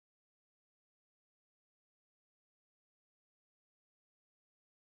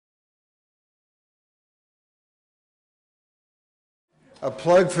A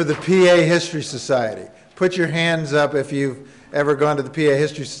plug for the PA History Society. Put your hands up if you've ever gone to the PA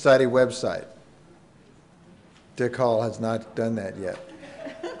History Society website. Dick Hall has not done that yet.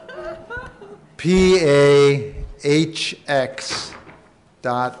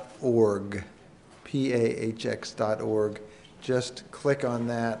 PAHX.org. PAHX.org. Just click on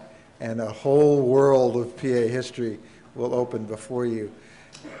that, and a whole world of PA history will open before you.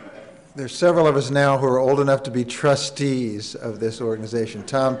 There's several of us now who are old enough to be trustees of this organization.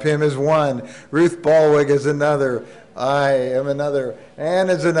 Tom Pym is one, Ruth Ballwig is another, I am another, Ann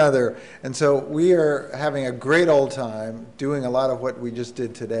is another. And so we are having a great old time doing a lot of what we just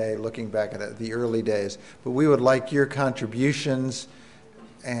did today, looking back at the early days. But we would like your contributions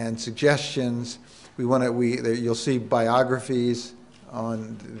and suggestions. You'll see biographies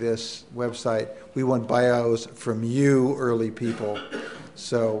on this website. We want bios from you early people.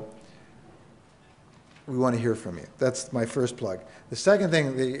 So we want to hear from you. That's my first plug. The second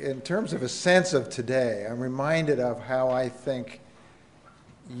thing, in terms of a sense of today, I'm reminded of how I think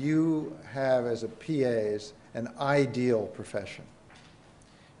you have, as a PAs, an ideal profession.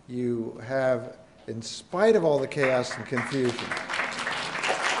 You have, in spite of all the chaos and confusion,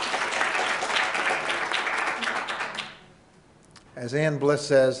 as Ann Bliss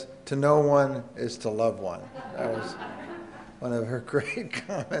says, to know one is to love one. That was one of her great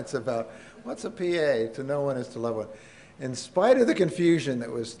comments about what's a PA? To know one is to love one. In spite of the confusion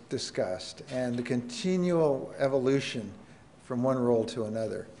that was discussed and the continual evolution from one role to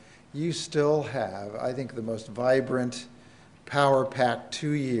another, you still have, I think, the most vibrant, power-packed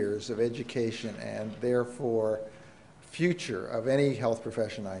 2 years of education and therefore future of any health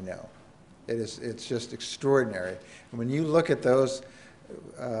profession I know. It's just extraordinary. And when you look at those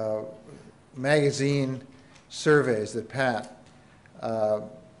magazine surveys that Pat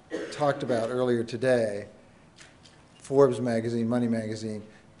talked about earlier today, Forbes magazine, Money magazine,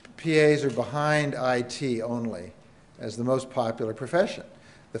 PAs are behind IT only as the most popular profession.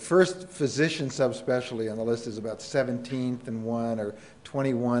 The first physician subspecialty on the list is about 17th in one or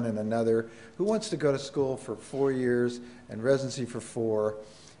 21 in another. Who wants to go to school for 4 years and residency for 4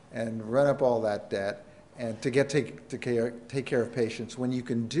 and run up all that debt and to take care of patients when you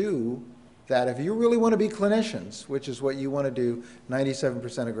can do that if you really want to be clinicians, which is what you want to do?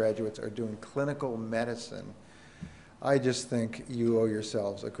 97% of graduates are doing clinical medicine. I just think you owe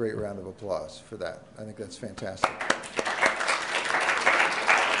yourselves a great round of applause for that. I think that's fantastic.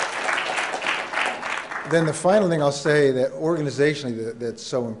 Then the final thing I'll say that organizationally that's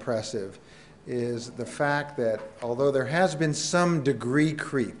so impressive is the fact that although there has been some degree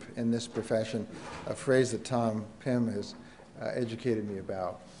creep in this profession, a phrase that Tom Pym has educated me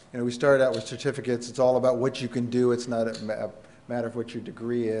about. You know, we started out with certificates. It's all about what you can do. It's not a matter of what your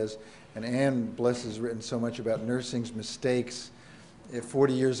degree is. And Ann Bliss has written so much about nursing's mistakes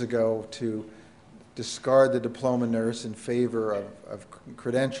 40 years ago to discard the diploma nurse in favor of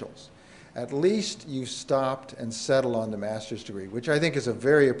credentials. At least you've stopped and settled on the master's degree, which I think is a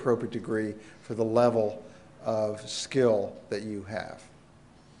very appropriate degree for the level of skill that you have.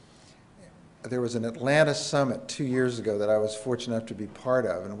 There was an Atlanta summit 2 years ago that I was fortunate enough to be part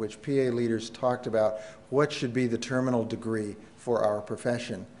of, in which PA leaders talked about what should be the terminal degree for our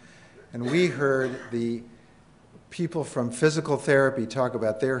profession. And we heard the people from physical therapy talk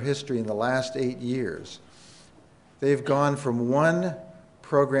about their history in the last 8 years. They've gone from one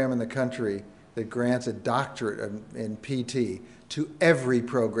program in the country that grants a doctorate in PT to every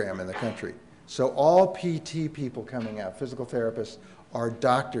program in the country. So all PT people coming out, physical therapists, are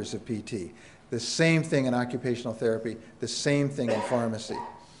doctors of PT. The same thing in occupational therapy, the same thing in pharmacy.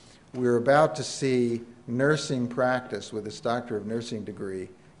 We're about to see nursing practice with this doctor of nursing degree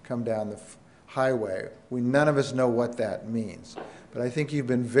come down the highway. None of us know what that means. But I think you've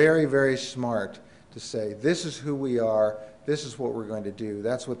been very, very smart to say, this is who we are, this is what we're going to do.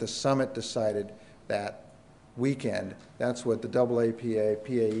 That's what the summit decided that weekend. That's what the AAPA,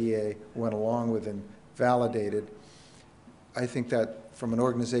 PAEA went along with and validated. I think that from an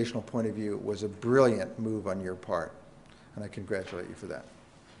organizational point of view was a brilliant move on your part, and I congratulate you for that.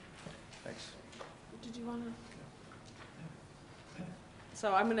 Thanks. Did you want to?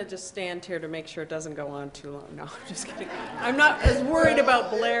 So I'm going to just stand here to make sure it doesn't go on too long. No, I'm just kidding. I'm not as worried about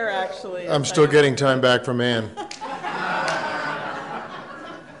Blair, actually. I'm still getting time back from Ann.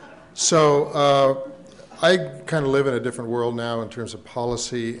 So I kind of live in a different world now in terms of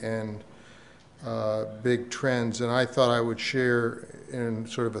policy and big trends, and I thought I would share in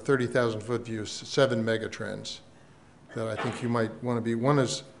sort of a 30,000-foot view 7 mega trends that I think you might want to be. One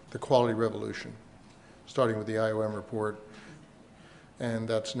is the quality revolution, starting with the IOM report, and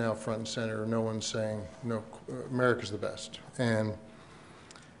that's now front and center. No one's saying, no, America's the best. And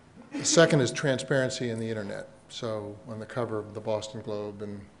The second is transparency in the internet. So on the cover of the Boston Globe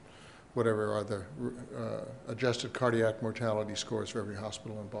and whatever are the adjusted cardiac mortality scores for every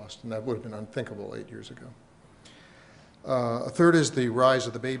hospital in Boston. That would have been unthinkable 8 years ago. A third is the rise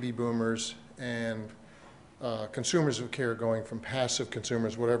of the baby boomers and consumers of care going from passive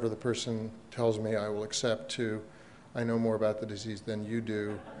consumers, whatever the person tells me I will accept, to I know more about the disease than you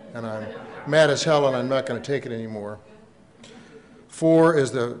do, and I'm mad as hell and I'm not going to take it anymore. 4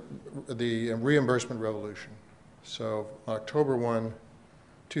 is the reimbursement revolution. So October 1,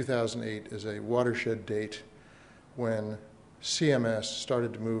 2008 is a watershed date when CMS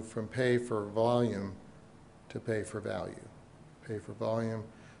started to move from pay for volume to pay for value. Pay for volume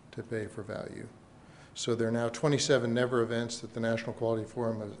to pay for value. So there are now 27 never events that the National Quality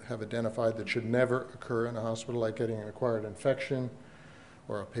Forum have identified that should never occur in a hospital, like getting an acquired infection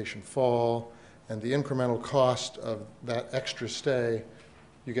or a patient fall, and the incremental cost of that extra stay,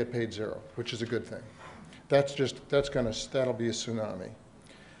 you get paid zero, which is a good thing. That'll be a tsunami.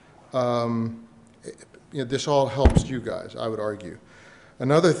 This all helps you guys, I would argue.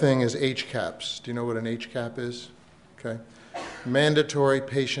 Another thing is HCAHPS. Do you know what an HCAHP is? Okay. Mandatory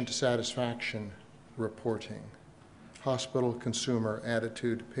patient satisfaction reporting. Hospital Consumer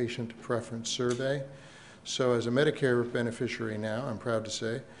Attitude Patient Preference Survey. So as a Medicare beneficiary now, I'm proud to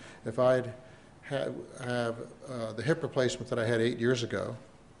say, if I'd have the hip replacement that I had 8 years ago,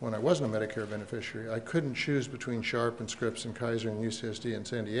 when I wasn't a Medicare beneficiary, I couldn't choose between Sharp and Scripps and Kaiser and UCSD and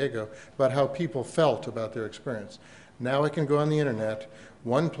San Diego about how people felt about their experience. Now I can go on the internet,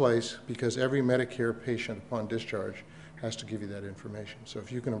 one place, because every Medicare patient upon discharge has to give you that information. So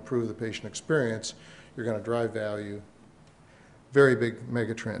if you can improve the patient experience, you're going to drive value. Very big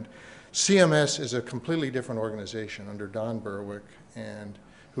mega trend. CMS is a completely different organization under Don Berwick, and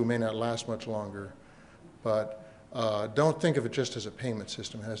who may not last much longer, but don't think of it just as a payment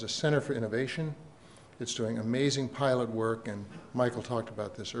system. It has a Center for Innovation. It's doing amazing pilot work, and Michael talked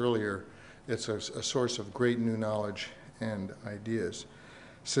about this earlier. It's a source of great new knowledge and ideas.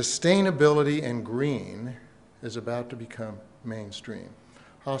 Sustainability and green is about to become mainstream.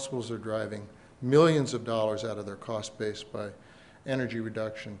 Hospitals are driving millions of dollars out of their cost base by energy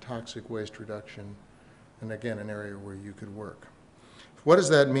reduction, toxic waste reduction, and again, an area where you could work. What does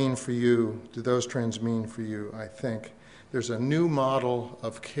that mean for you? Do those trends mean for you? I think there's a new model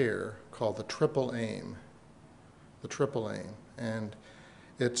of care called the triple aim. The triple aim. And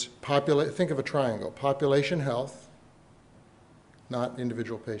it's think of a triangle. Population health, not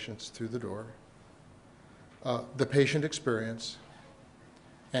individual patients through the door, the patient experience,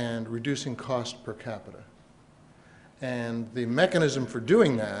 and reducing cost per capita. And the mechanism for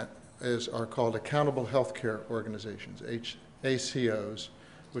doing that are called accountable healthcare organizations, ACOs,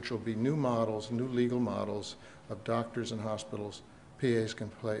 which will be new models, new legal models of doctors and hospitals. PAs can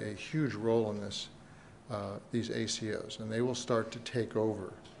play a huge role in this, these ACOs, and they will start to take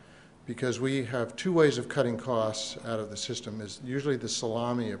over. Because we have two ways of cutting costs out of the system, is usually the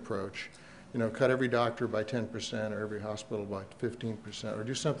salami approach. Cut every doctor by 10% or every hospital by 15%, or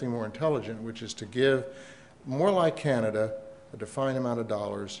do something more intelligent, which is to give, more like Canada, a defined amount of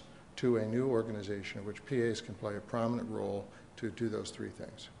dollars to a new organization in which PAs can play a prominent role to do those three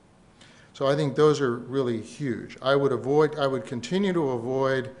things. So I think those are really huge. I would continue to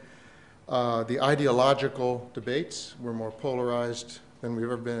avoid the ideological debates. We're more polarized than we've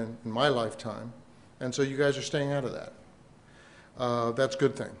ever been in my lifetime. And so you guys are staying out of that. That's a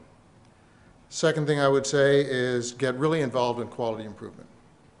good thing. Second thing I would say is get really involved in quality improvement.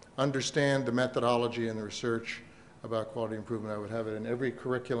 Understand the methodology and the research about quality improvement. I would have it in every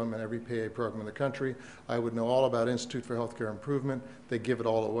curriculum and every PA program in the country. I would know all about Institute for Healthcare Improvement. They give it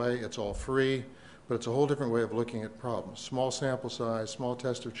all away. It's all free, but it's a whole different way of looking at problems. Small sample size, small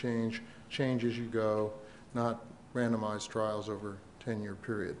test of change, change as you go, not randomized trials over a 10-year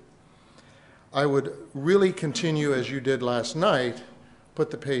period. I would really continue, as you did last night,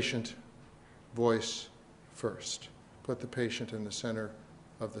 put the patient voice first. Put the patient in the center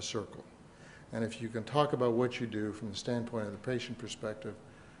of the circle. And if you can talk about what you do from the standpoint of the patient perspective,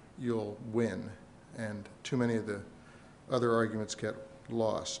 you'll win. And too many of the other arguments get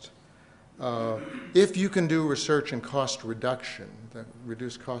lost. If you can do research and cost reduction,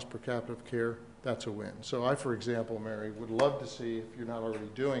 reduce cost per capita of care, that's a win. So I, for example, Mary, would love to see, if you're not already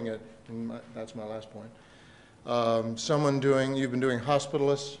doing it, and that's my last point, you've been doing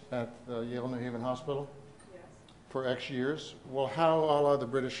hospitalists at Yale New Haven Hospital? For X years. Well, how, a la the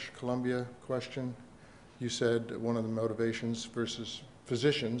British Columbia question, you said one of the motivations versus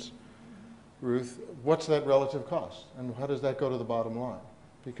physicians, Ruth, what's that relative cost? And how does that go to the bottom line?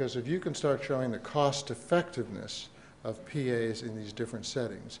 Because if you can start showing the cost effectiveness of PAs in these different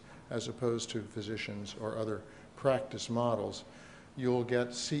settings, as opposed to physicians or other practice models, you'll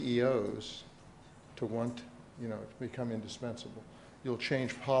get CEOs to want, to become indispensable. You'll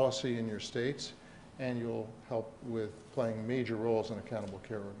change policy in your states, and you'll help with playing major roles in accountable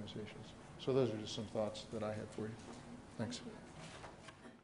care organizations. So those are just some thoughts that I had for you. Thanks.